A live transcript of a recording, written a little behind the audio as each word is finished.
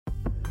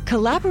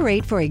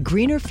Collaborate for a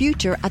greener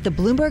future at the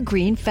Bloomberg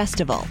Green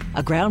Festival,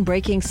 a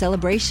groundbreaking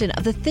celebration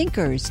of the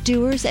thinkers,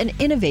 doers, and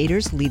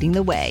innovators leading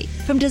the way.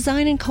 From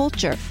design and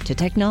culture to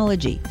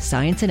technology,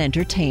 science, and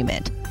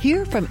entertainment.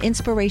 Hear from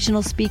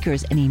inspirational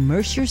speakers and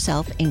immerse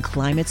yourself in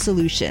climate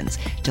solutions.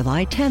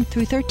 July 10th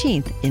through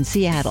 13th in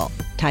Seattle.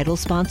 Title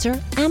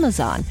sponsor,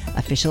 Amazon.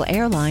 Official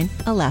airline,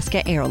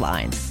 Alaska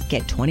Airlines.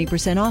 Get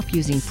 20% off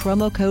using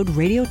promo code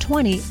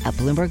radio20 at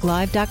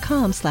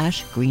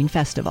bloomberglive.com/Green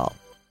Festival.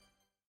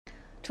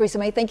 Theresa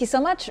May, thank you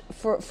so much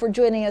for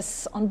joining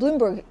us on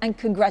Bloomberg, and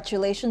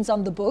congratulations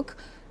on the book.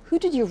 Who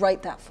did you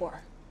write that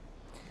for?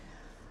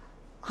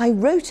 I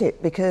wrote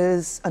it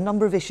because a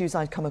number of issues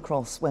I'd come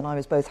across when I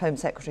was both Home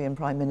Secretary and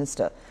Prime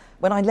Minister.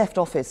 When I left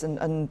office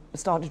and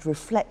started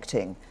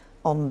reflecting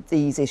on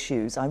these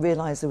issues, I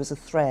realised there was a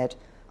thread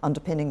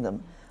underpinning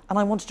them. And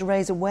I wanted to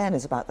raise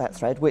awareness about that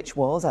thread, which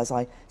was, as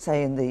I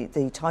say in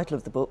the title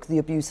of the book, the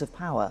abuse of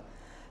power.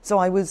 So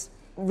I was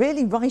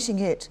really writing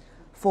it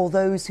for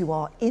those who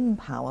are in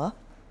power,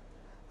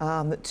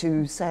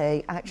 to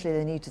say actually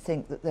they need to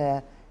think that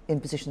they're in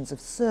positions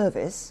of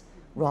service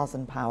rather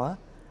than power,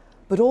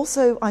 but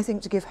also I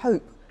think to give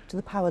hope to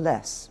the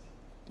powerless.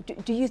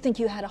 Do you think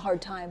you had a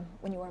hard time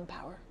when you were in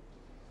power?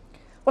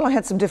 Well, I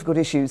had some difficult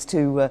issues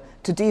to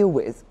deal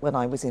with when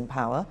I was in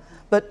power,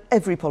 but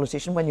every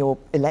politician, when you're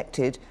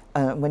elected,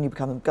 when you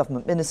become a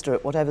government minister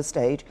at whatever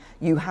stage,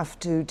 you have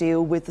to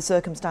deal with the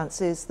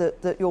circumstances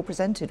that you're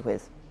presented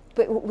with.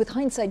 But with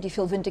hindsight, do you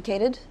feel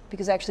vindicated?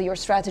 Because actually your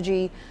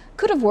strategy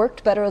could have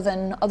worked better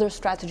than other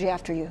strategy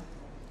after you.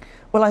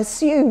 Well, I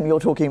assume you're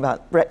talking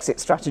about Brexit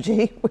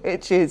strategy,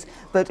 which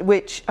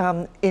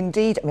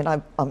indeed, I mean,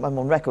 I'm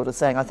on record as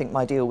saying I think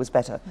my deal was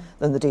better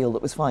than the deal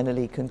that was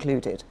finally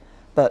concluded.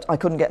 But I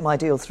couldn't get my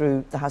deal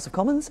through the House of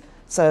Commons,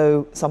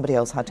 so somebody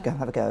else had to go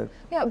have a go.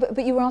 Yeah,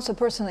 but you were also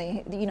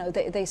personally, you know,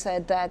 they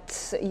said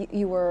that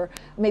you were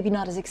maybe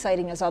not as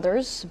exciting as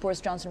others.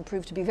 Boris Johnson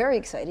proved to be very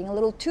exciting, a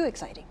little too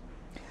exciting.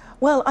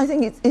 Well, I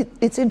think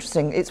it's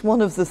interesting. It's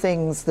one of the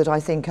things that I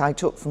think I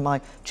took from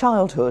my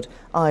childhood.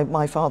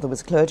 My father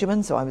was a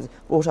clergyman, so I was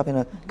brought up in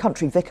a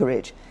country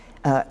vicarage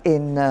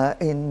in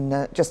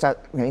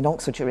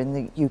Oxfordshire in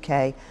the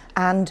UK.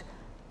 And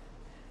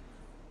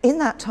in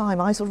that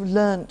time, I sort of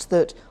learnt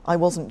that I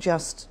wasn't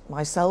just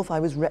myself, I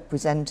was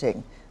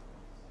representing,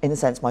 in a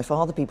sense, my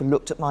father. People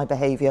looked at my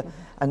behaviour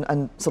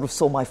and sort of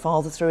saw my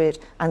father through it,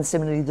 and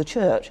similarly the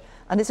church.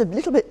 And it's a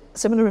little bit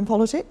similar in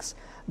politics,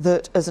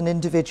 that as an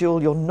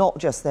individual, you're not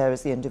just there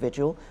as the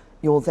individual,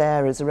 you're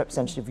there as a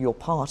representative of your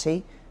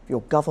party, of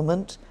your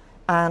government,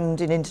 and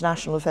in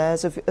international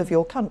affairs of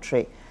your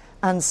country.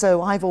 And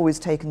so I've always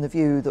taken the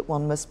view that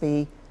one must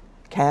be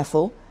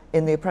careful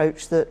in the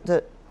approach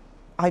that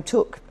I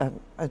took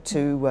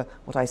to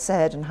what I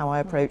said and how I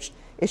approached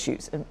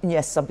issues. And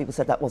yes, some people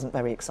said that wasn't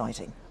very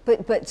exciting.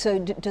 But so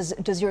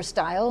does your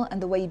style and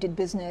the way you did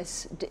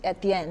business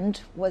at the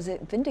end, was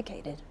it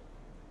vindicated?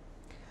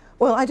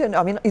 Well, I don't know.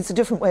 I mean, it's a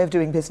different way of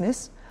doing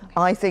business. Okay.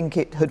 I think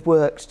it had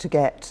worked to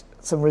get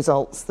some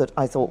results that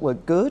I thought were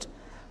good.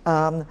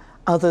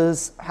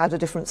 Others had a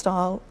different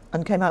style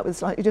and came out with a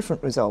slightly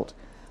different result.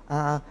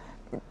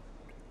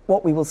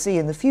 What we will see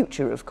in the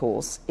future, of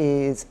course,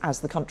 is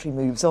as the country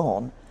moves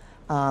on,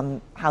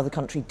 how the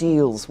country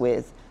deals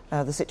with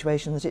the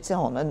situation that it's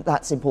on. And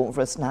that's important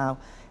for us now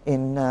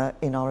in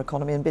our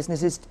economy and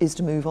business is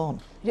to move on.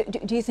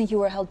 Do you think you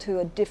were held to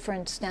a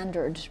different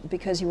standard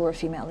because you were a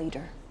female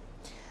leader?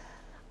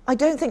 I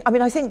don't think,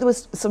 I think there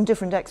was some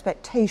different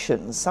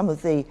expectations. Some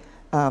of the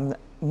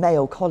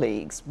male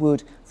colleagues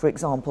would, for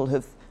example,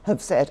 have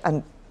said,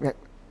 and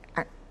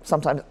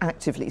sometimes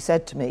actively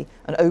said to me,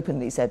 and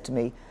openly said to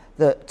me,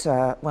 that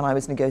when I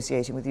was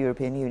negotiating with the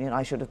European Union,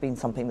 I should have been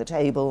thumping the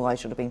table, I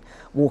should have been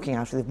walking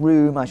out of the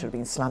room, I should have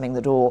been slamming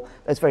the door.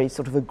 Those very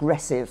sort of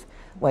aggressive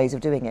ways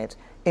of doing it.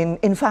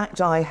 In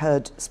fact, I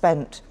had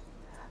spent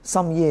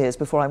some years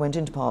before I went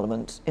into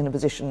Parliament in a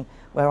position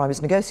where I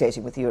was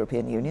negotiating with the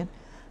European Union,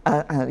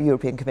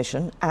 European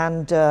Commission,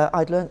 and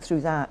I'd learnt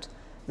through that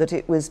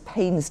it was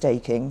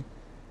painstaking,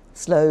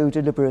 slow,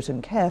 deliberate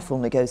and careful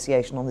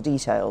negotiation on the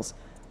details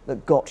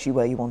that got you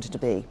where you wanted to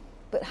be.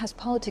 But has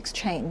politics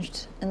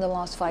changed in the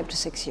last 5 to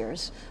 6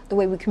 years? The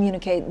way we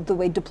communicate, the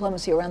way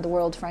diplomacy around the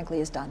world,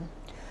 frankly, is done?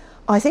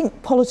 I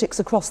think politics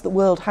across the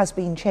world has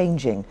been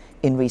changing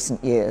in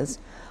recent years.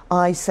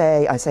 I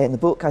say in the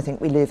book, I think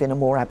we live in a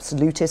more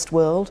absolutist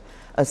world,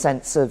 a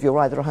sense of you're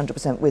either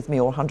 100% with me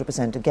or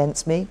 100%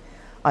 against me.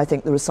 I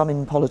think there are some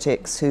in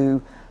politics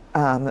who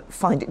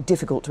find it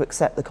difficult to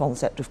accept the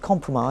concept of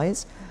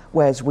compromise,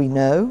 whereas we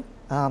know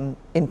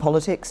in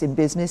politics, in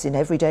business, in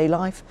everyday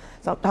life,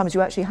 sometimes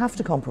you actually have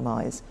to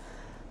compromise.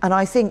 And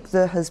I think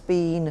there has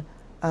been,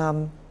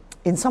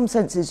 in some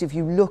senses, if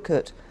you look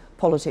at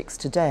politics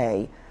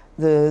today,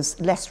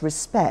 there's less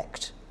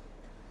respect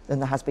than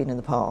there has been in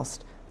the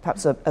past.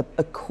 Perhaps a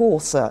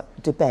coarser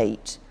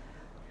debate.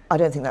 I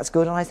don't think that's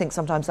good, and I think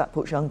sometimes that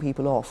puts young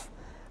people off,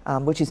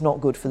 which is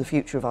not good for the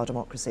future of our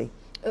democracy.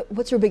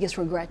 What's your biggest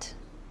regret?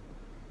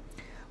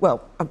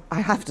 Well,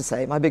 I have to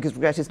say my biggest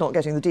regret is not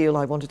getting the deal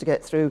I wanted to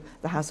get through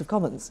the House of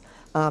Commons.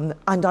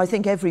 And I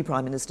think every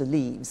Prime Minister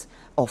leaves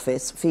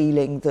office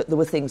feeling that there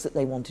were things that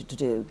they wanted to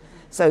do.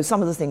 So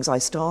some of the things I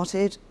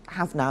started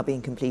have now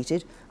been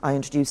completed. I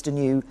introduced a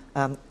new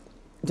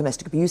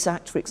Domestic Abuse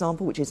Act, for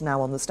example, which is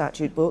now on the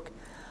statute book.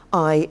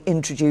 I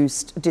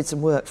did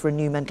some work for a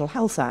new Mental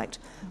Health Act,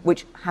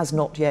 which has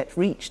not yet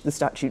reached the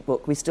statute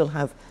book. We still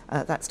have,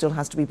 that still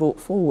has to be brought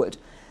forward.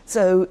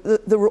 So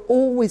there are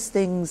always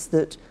things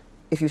that,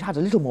 if you'd had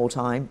a little more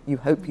time, you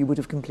hope you would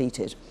have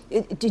completed.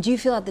 Did you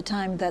feel at the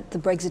time that the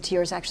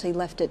Brexiteers actually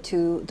left it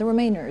to the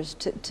Remainers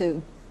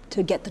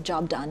to get the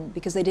job done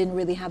because they didn't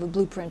really have a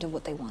blueprint of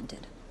what they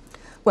wanted?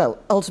 Well,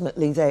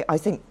 ultimately, I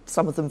think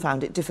some of them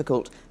found it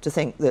difficult to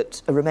think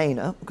that a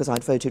Remainer, because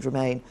I'd voted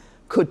Remain,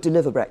 could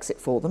deliver Brexit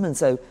for them. And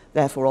so,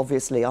 therefore,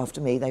 obviously,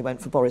 after me, they went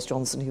for Boris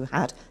Johnson, who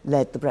had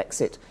led the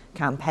Brexit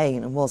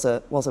campaign and was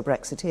a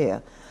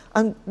Brexiteer.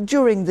 And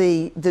during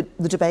the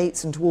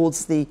debates and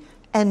towards the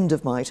end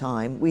of my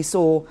time, we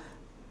saw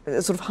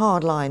sort of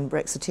hardline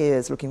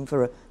Brexiteers looking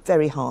for a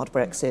very hard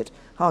Brexit,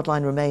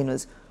 hardline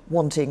Remainers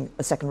wanting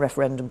a second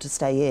referendum to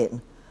stay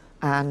in.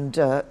 And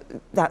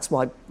that's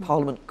why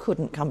Parliament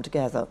couldn't come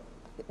together.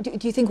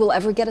 Do you think we'll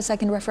ever get a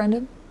second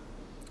referendum?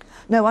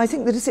 No, I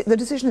think the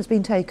decision has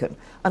been taken.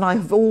 And I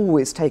have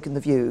always taken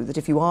the view that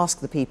if you ask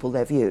the people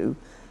their view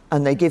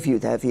and they give you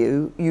their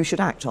view, you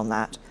should act on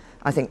that.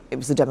 I think it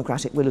was the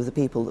democratic will of the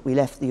people that we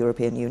left the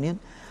European Union.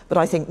 But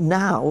I think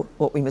now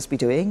what we must be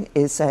doing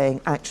is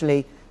saying,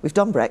 actually, we've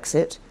done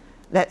Brexit.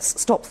 Let's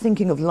stop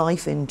thinking of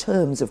life in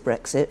terms of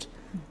Brexit.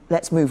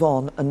 Let's move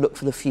on and look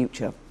for the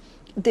future.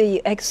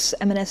 The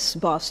ex-M&S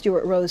boss,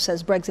 Stuart Rose,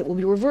 says Brexit will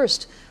be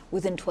reversed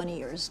within 20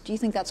 years. Do you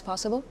think that's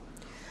possible?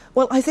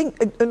 Well, I think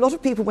a lot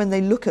of people, when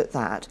they look at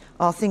that,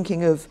 are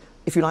thinking of,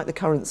 if you like, the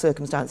current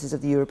circumstances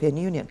of the European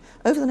Union.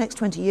 Over the next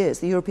 20 years,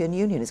 the European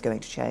Union is going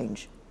to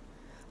change.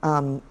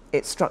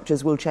 Its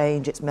structures will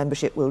change, its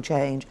membership will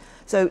change.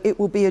 So it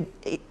will be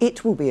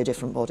a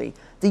different body.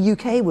 The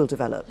UK will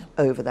develop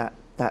over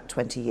that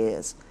 20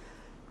 years.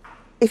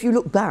 If you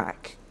look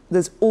back,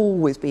 there's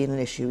always been an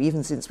issue,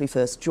 even since we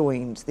first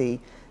joined the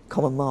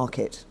common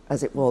market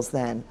as it was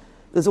then.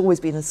 There's always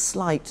been a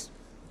slight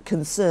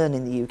concern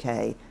in the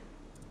UK,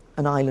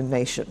 an island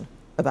nation,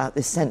 about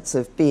this sense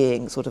of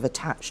being sort of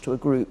attached to a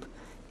group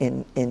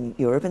in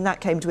Europe, and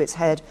that came to its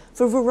head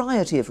for a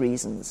variety of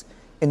reasons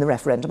in the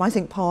referendum. I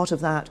think part of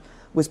that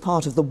was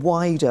part of the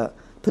wider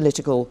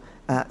political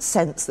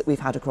sense that we've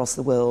had across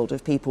the world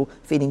of people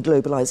feeling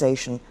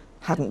globalisation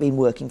hadn't been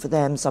working for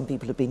them, some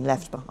people had been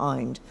left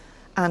behind,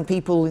 and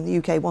people in the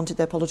UK wanted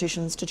their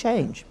politicians to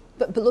change.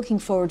 But looking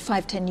forward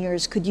 5-10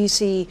 years, could you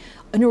see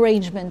an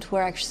arrangement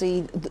where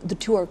actually the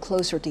two are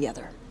closer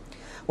together?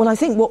 Well, I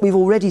think what we've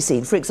already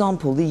seen, for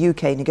example, the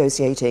UK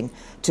negotiating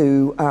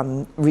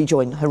to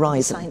rejoin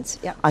Horizon, Science,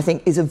 yeah. I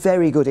think is a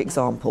very good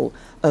example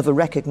of a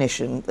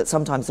recognition that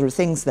sometimes there are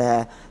things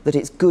there that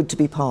it's good to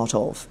be part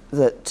of,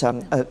 that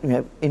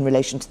in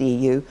relation to the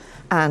EU.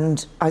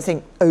 And I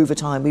think over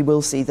time we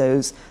will see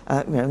those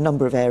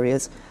number of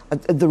areas.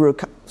 There are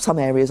some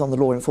areas on the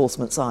law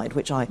enforcement side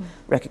which I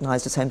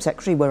recognised as Home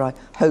Secretary, where I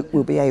hope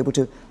we'll be able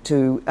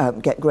to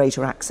get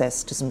greater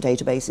access to some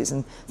databases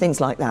and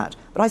things like that.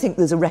 But I think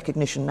there's a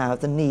recognition now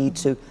of the need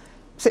to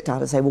sit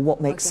down and say, well,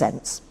 what makes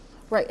sense?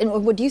 Right, and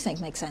what do you think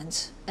makes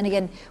sense? And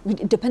again,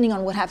 depending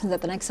on what happens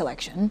at the next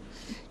election,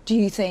 do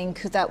you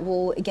think that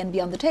will again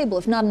be on the table?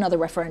 If not another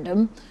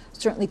referendum,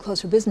 certainly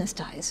closer business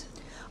ties.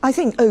 I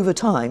think over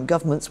time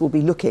governments will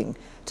be looking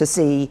to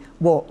see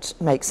what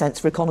makes sense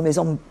for economies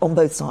on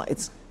both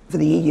sides, for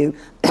the EU,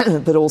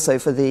 but also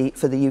for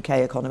the UK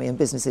economy and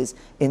businesses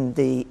in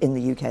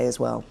the UK as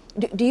well.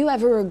 Do you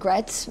ever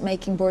regret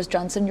making Boris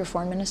Johnson your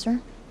foreign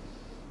minister?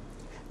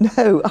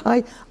 No,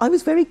 I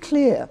was very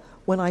clear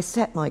when I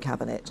set my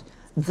cabinet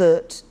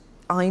that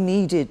I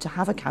needed to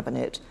have a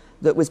cabinet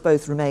that was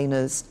both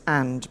Remainers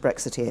and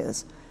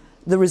Brexiteers.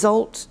 The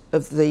result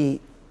of the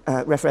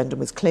referendum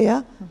was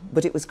clear,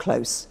 but it was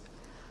close.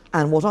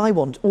 And what I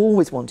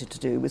always wanted to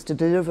do was to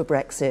deliver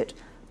Brexit,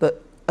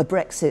 but a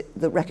Brexit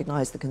that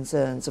recognised the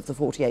concerns of the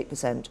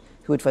 48%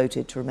 who had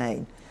voted to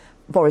remain.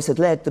 Boris had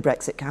led the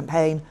Brexit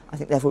campaign. I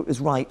think therefore it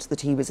was right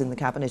that he was in the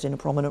cabinet in a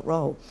prominent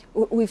role.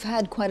 We've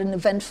had quite an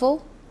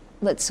eventful,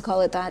 let's call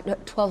it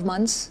that, 12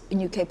 months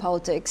in UK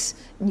politics,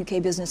 in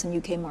UK business and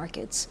UK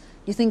markets. Do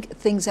you think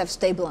things have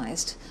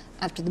stabilised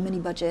after the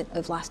mini-budget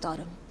of last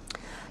autumn?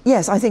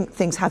 Yes, I think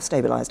things have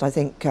stabilised. I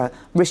think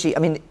Rishi,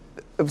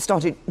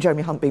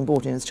 Jeremy Hunt being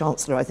brought in as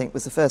Chancellor, I think,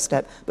 was the first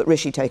step, but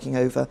Rishi taking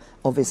over,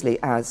 obviously,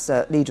 as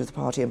leader of the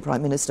party and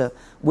Prime Minister,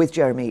 with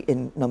Jeremy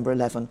in number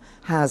 11,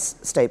 has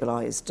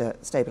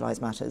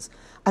stabilised matters.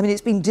 I mean,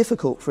 it's been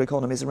difficult for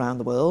economies around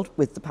the world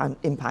with the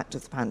impact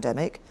of the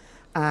pandemic,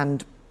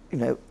 and,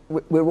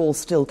 we're all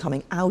still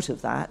coming out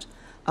of that.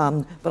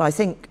 But I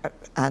think,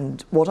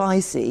 and what I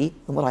see,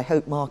 and what I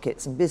hope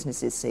markets and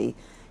businesses see,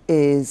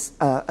 is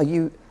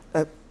a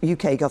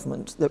UK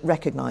government that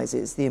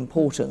recognises the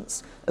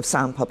importance of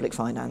sound public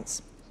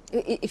finance.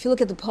 If you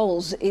look at the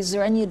polls, is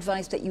there any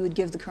advice that you would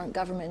give the current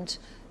government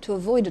to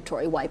avoid a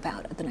Tory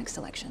wipeout at the next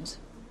elections?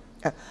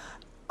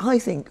 I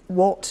think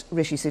what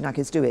Rishi Sunak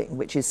is doing,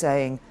 which is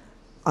saying,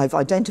 I've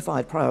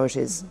identified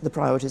priorities, the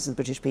priorities of the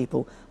British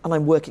people, and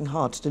I'm working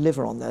hard to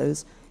deliver on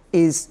those,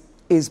 is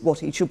what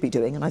he should be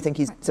doing, and I think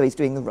he's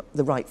doing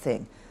the right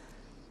thing.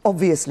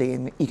 Obviously,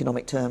 in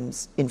economic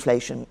terms,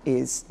 inflation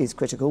is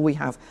critical. We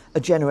have a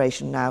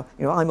generation now,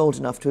 I'm old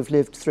enough to have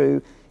lived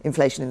through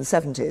inflation in the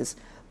 70s,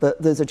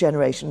 but there's a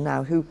generation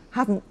now who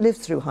haven't lived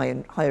through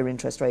higher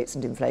interest rates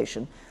and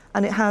inflation,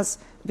 and it has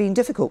been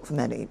difficult for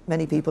many.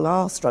 Many people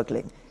are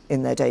struggling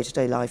in their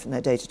day-to-day life and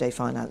their day-to-day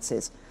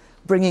finances.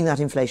 Bringing that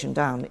inflation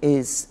down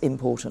is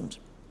important.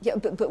 Yeah,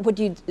 but what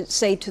do you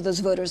say to those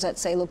voters that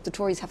say, look, the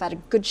Tories have had a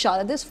good shot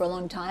at this for a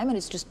long time and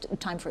it's just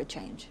time for a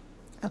change?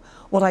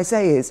 What I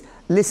say is,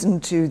 listen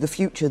to the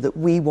future that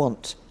we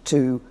want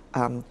to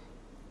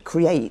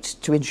create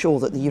to ensure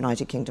that the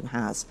United Kingdom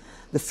has.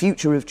 The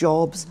future of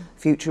jobs,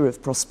 future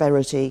of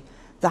prosperity,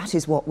 that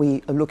is what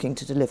we are looking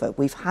to deliver.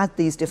 We've had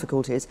these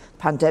difficulties,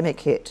 pandemic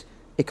hit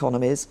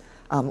economies,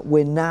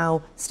 we're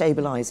now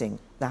stabilising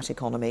that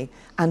economy,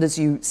 and as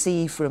you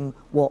see from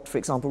what, for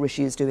example,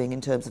 Rishi is doing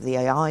in terms of the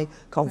AI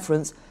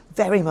conference,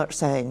 very much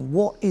saying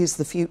what is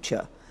the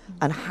future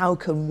and how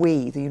can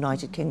we, the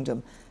United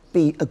Kingdom,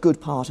 be a good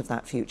part of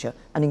that future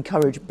and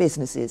encourage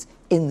businesses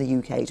in the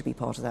UK to be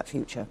part of that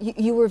future.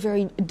 You were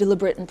very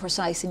deliberate and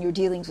precise in your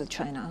dealings with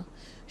China.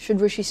 Should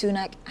Rishi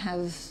Sunak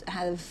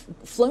have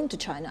flown to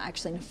China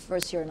actually in the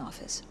first year in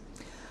office?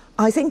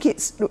 I think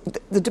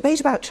the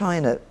debate about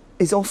China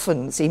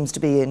often seems to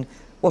be in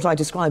what I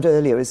described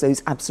earlier as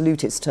those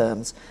absolutist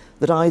terms,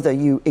 that either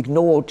you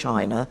ignore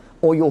China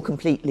or you're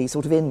completely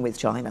sort of in with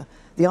China.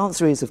 The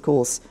answer is, of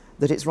course,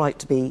 that it's right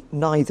to be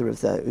neither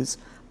of those.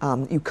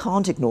 You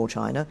can't ignore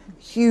China,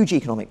 huge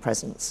economic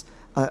presence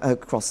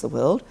across the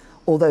world,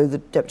 although the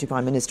Deputy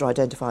Prime Minister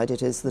identified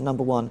it as the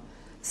number one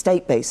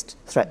state-based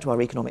threat to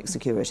our economic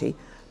security,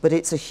 but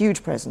it's a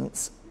huge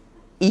presence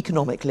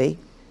economically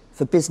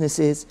for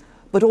businesses,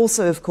 but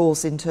also, of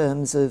course, in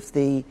terms of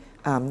the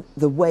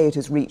way it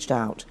has reached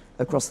out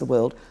across the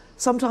world,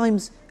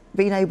 sometimes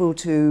being able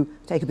to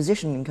take a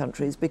position in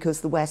countries because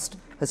the West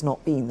has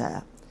not been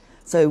there.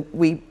 So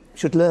we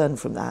should learn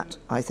from that,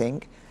 I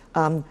think.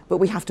 But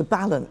we have to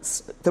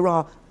balance. There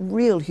are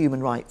real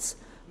human rights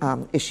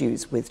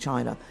issues with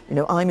China.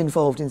 I'm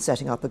involved in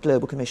setting up a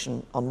global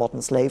commission on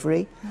modern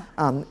slavery.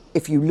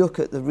 If you look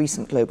at the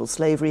recent Global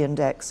Slavery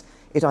Index,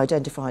 it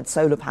identified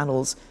solar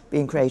panels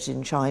being created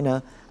in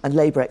China and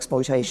labour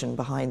exploitation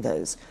behind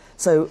those.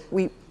 So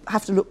we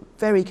have to look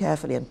very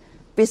carefully, and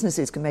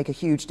businesses can make a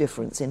huge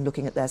difference in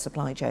looking at their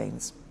supply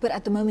chains. But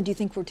at the moment, do you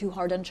think we're too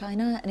hard on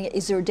China? And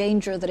is there a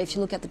danger that if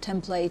you look at the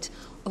template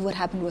of what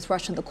happened with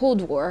Russia in the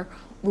Cold War,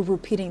 we're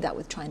repeating that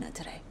with China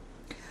today?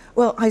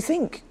 Well, I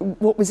think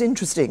what was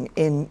interesting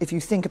if you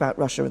think about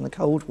Russia and the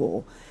Cold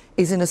War,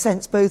 is in a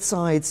sense both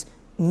sides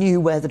knew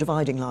where the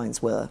dividing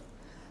lines were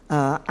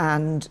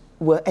and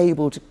were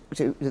able to,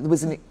 there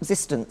was an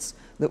existence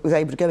that was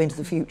able to go into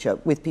the future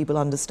with people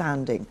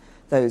understanding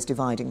those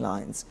dividing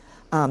lines.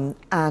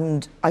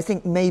 And I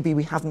think maybe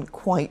we haven't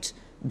quite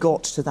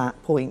got to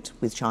that point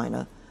with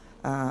China.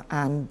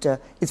 And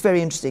it's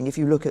very interesting if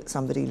you look at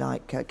somebody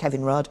like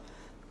Kevin Rudd,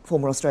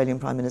 former Australian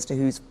Prime Minister,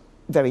 who's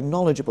very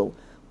knowledgeable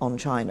on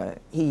China.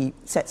 He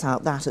sets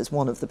out that as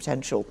one of the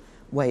potential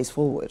ways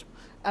forward.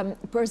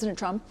 President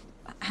Trump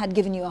had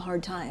given you a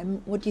hard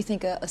time. What do you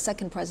think a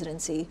second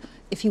presidency,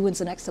 if he wins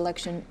the next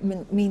election,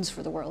 means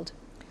for the world?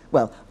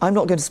 Well, I'm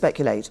not going to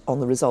speculate on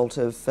the result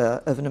of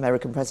an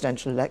American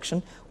presidential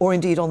election, or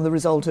indeed on the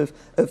result of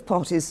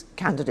parties'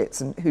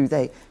 candidates and who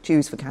they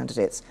choose for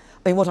candidates.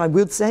 I mean, what I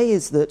would say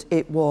is that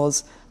it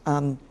was,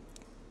 I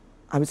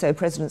would say, a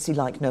presidency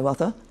like no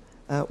other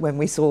when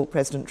we saw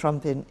President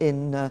Trump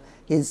in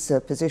his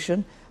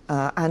position,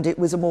 and it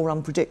was a more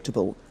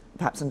unpredictable,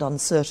 perhaps an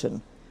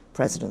uncertain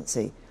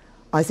presidency.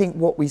 I think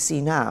what we see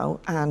now,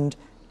 and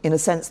in a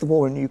sense the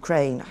war in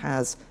Ukraine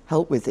has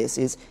helped with this,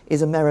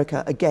 is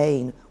America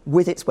again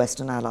with its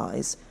Western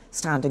allies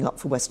standing up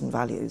for Western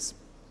values.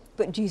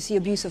 But do you see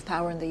abuse of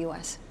power in the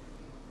US?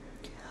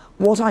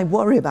 What I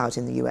worry about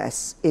in the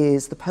US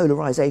is the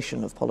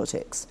polarisation of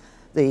politics,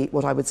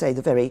 what I would say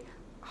the very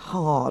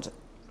hard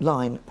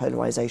line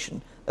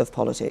polarisation of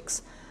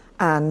politics.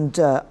 And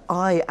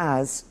I,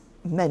 as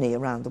many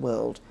around the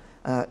world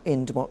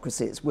in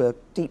democracies, were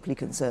deeply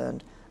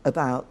concerned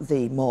about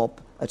the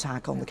mob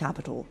attack on the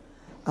Capitol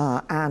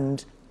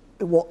and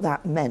what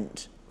that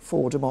meant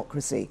for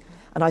democracy.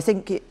 And I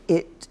think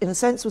it in a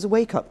sense, was a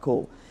wake-up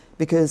call,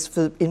 because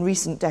in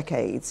recent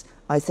decades,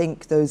 I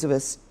think those of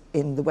us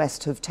in the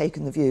West have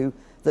taken the view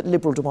that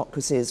liberal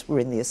democracies were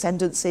in the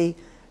ascendancy,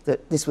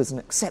 that this was an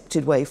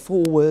accepted way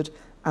forward,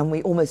 and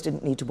we almost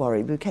didn't need to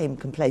worry. We became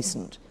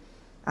complacent.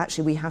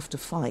 Actually, we have to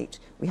fight.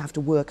 We have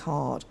to work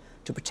hard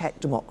to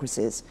protect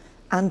democracies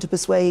and to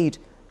persuade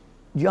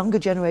younger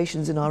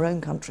generations in our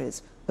own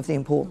countries of the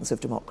importance of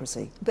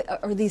democracy.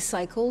 But are these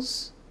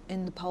cycles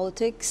in the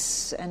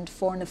politics and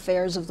foreign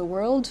affairs of the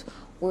world,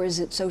 or is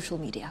it social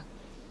media?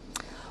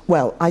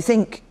 Well, I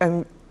think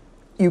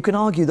You can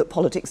argue that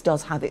politics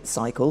does have its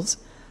cycles.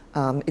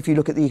 If you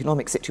look at the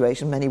economic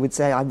situation, many would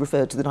say, I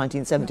referred to the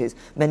 1970s,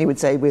 many would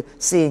say we're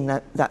seeing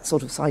that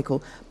sort of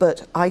cycle.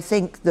 But I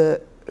think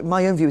that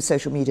my own view of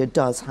social media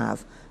does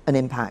have an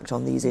impact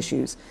on these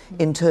issues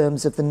in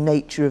terms of the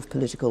nature of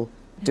political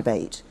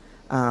debate.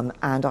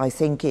 And I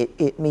think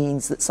it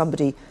means that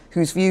somebody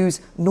whose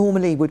views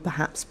normally would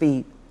perhaps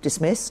be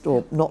dismissed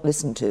or not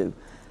listened to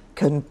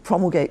can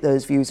promulgate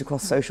those views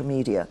across social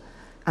media,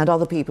 and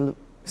other people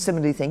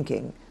similarly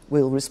thinking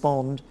will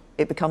respond.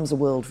 It becomes a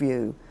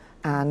worldview,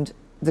 and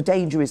the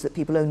danger is that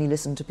people only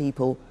listen to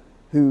people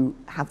who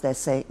have the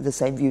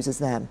same views as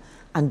them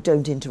and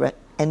don't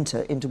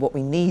enter into what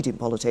we need in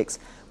politics,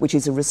 which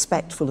is a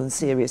respectful and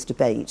serious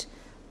debate,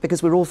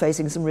 because we're all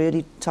facing some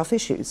really tough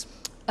issues.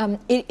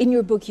 In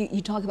your book,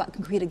 you talk about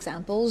concrete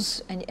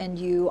examples and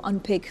you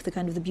unpick the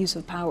kind of abuse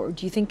of power.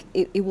 Do you think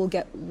it will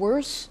get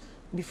worse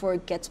before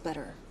it gets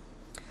better?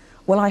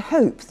 Well, I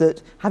hope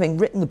that having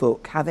written the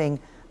book, having,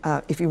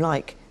 if you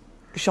like,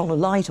 shone a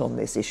light on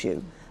this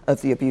issue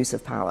of the abuse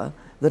of power,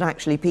 that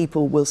actually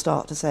people will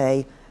start to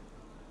say,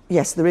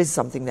 yes, there is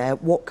something there,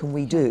 what can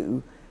we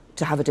do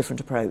to have a different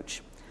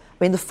approach?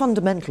 I mean, the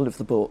fundamental of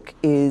the book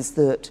is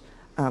that,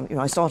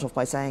 I start off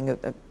by saying,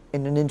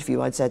 in an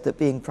interview I'd said that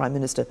being Prime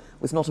Minister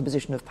was not a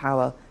position of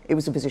power, it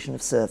was a position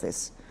of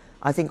service.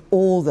 I think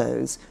all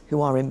those who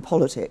are in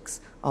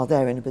politics are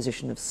there in a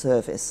position of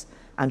service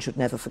and should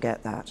never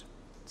forget that.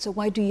 So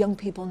why do young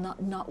people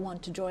not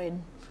want to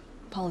join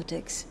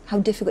politics? How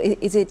difficult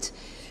is it?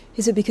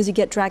 Is it because you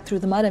get dragged through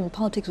the mud? And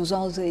politics was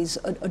always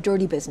a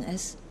dirty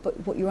business,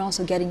 but what you're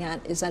also getting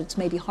at is that it's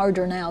maybe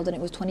harder now than it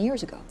was 20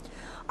 years ago.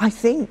 I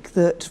think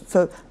that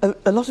for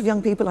a lot of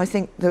young people, I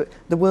think that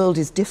the world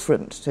is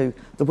different to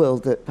the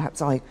world that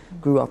perhaps I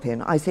grew up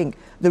in. I think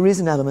there is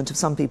an element of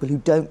some people who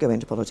don't go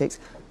into politics,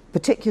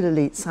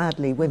 particularly,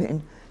 sadly,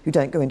 women who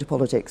don't go into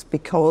politics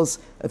because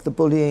of the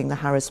bullying, the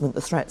harassment,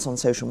 the threats on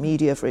social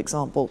media, for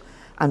example,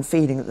 and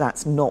feeling that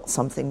that's not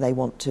something they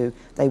want to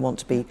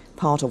be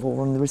part of or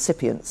one of the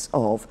recipients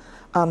of.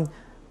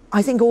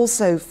 I think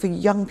also for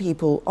young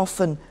people,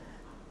 often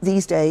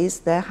these days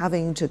they're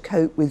having to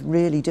cope with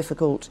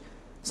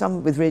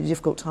some with really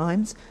difficult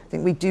times. I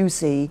think we do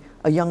see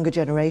a younger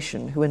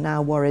generation who are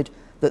now worried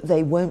that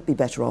they won't be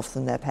better off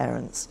than their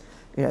parents.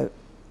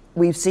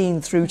 We've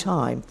seen through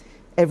time,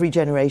 every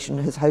generation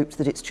has hoped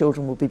that its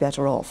children will be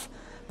better off.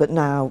 But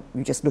now,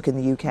 you just look in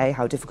the UK,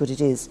 how difficult it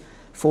is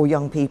for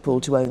young people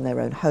to own their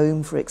own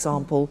home, for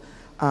example.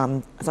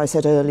 As I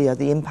said earlier,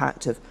 the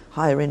impact of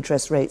higher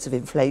interest rates, of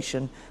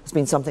inflation, has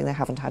been something they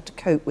haven't had to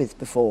cope with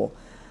before.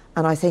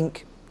 And I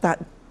think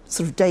that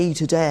sort of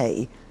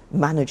day-to-day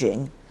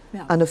managing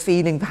and a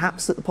feeling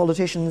perhaps that the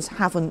politicians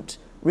haven't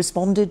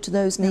responded to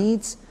those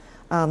needs,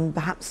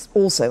 perhaps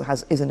also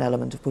is an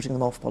element of putting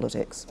them off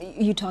politics.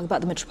 You talk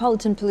about the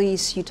Metropolitan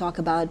Police, you talk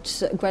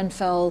about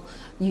Grenfell,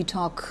 you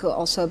talk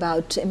also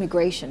about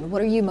immigration.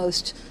 What are you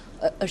most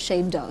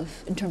ashamed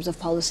of in terms of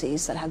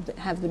policies that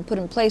have been put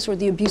in place, or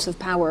the abuse of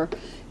power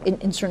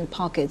in certain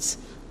pockets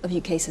of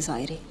UK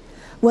society?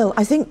 Well,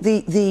 I think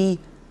the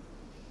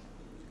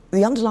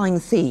underlying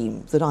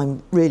theme that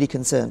I'm really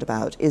concerned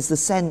about is the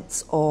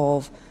sense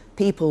of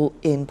people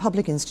in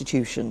public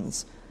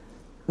institutions,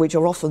 which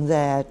are often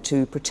there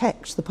to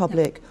protect the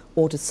public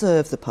or to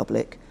serve the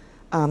public,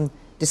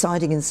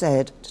 deciding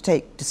instead to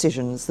take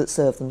decisions that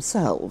serve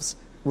themselves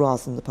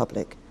rather than the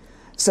public.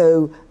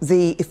 So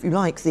if you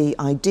like, the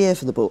idea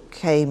for the book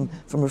came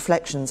from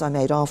reflections I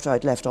made after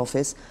I'd left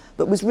office,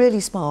 but was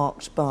really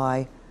sparked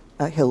by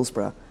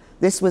Hillsborough.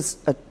 This was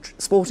a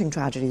sporting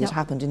tragedy that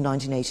happened in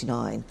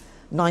 1989.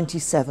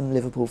 97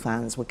 Liverpool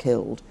fans were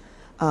killed.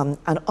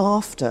 And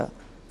after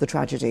the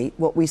tragedy,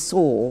 what we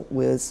saw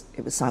was,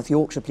 it was South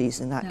Yorkshire Police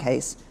in that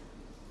case,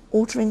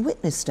 altering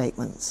witness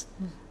statements,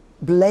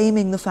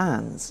 blaming the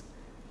fans.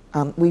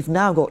 We've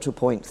now got to a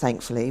point,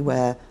 thankfully,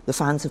 where the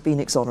fans have been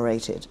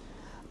exonerated.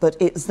 But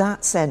it's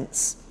that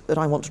sense that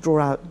I want to draw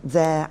out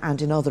there and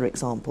in other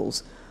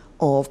examples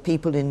of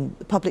people in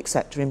the public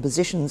sector in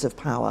positions of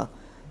power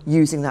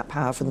using that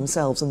power for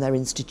themselves and their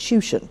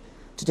institution,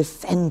 to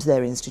defend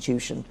their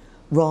institution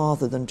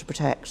rather than to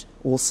protect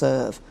or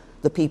serve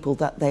the people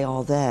that they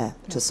are there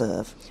to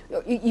serve.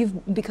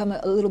 You've become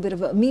a little bit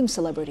of a meme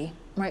celebrity,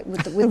 right,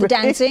 with the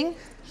dancing,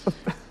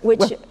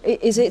 which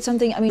is it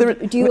something, I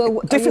mean, do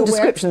you different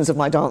descriptions of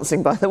my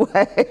dancing, by the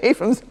way,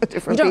 from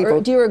different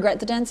people. Do you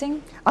regret the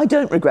dancing? I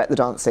don't regret the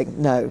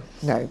dancing, no.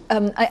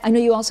 I know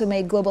you also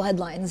made global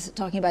headlines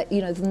talking about,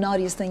 the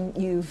naughtiest thing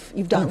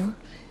you've done.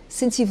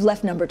 Since you've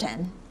left Number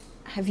 10,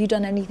 have you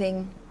done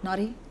anything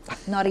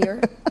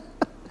naughtier?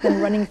 Than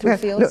running through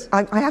fields?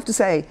 Look, I have to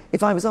say,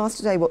 if I was asked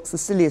today what's the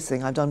silliest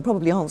thing I've done,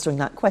 probably answering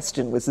that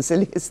question was the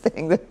silliest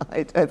thing that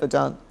I'd ever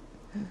done.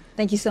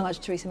 Thank you so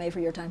much, Theresa May, for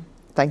your time.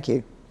 Thank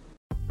you.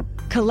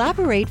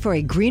 Collaborate for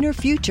a greener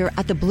future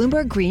at the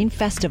Bloomberg Green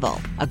Festival,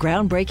 a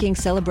groundbreaking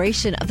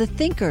celebration of the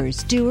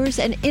thinkers, doers,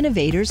 and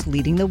innovators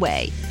leading the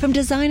way. From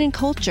design and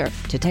culture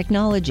to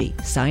technology,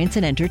 science,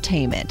 and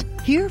entertainment.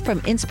 Hear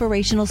from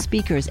inspirational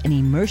speakers and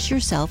immerse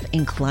yourself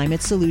in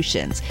climate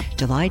solutions.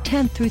 July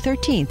 10th through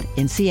 13th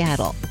in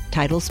Seattle.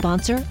 Title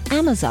sponsor,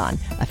 Amazon.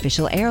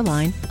 Official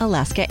airline,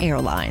 Alaska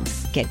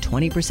Airlines. Get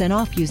 20%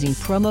 off using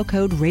promo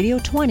code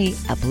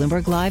radio20 at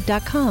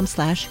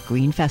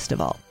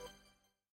bloomberglive.com/greenfestival.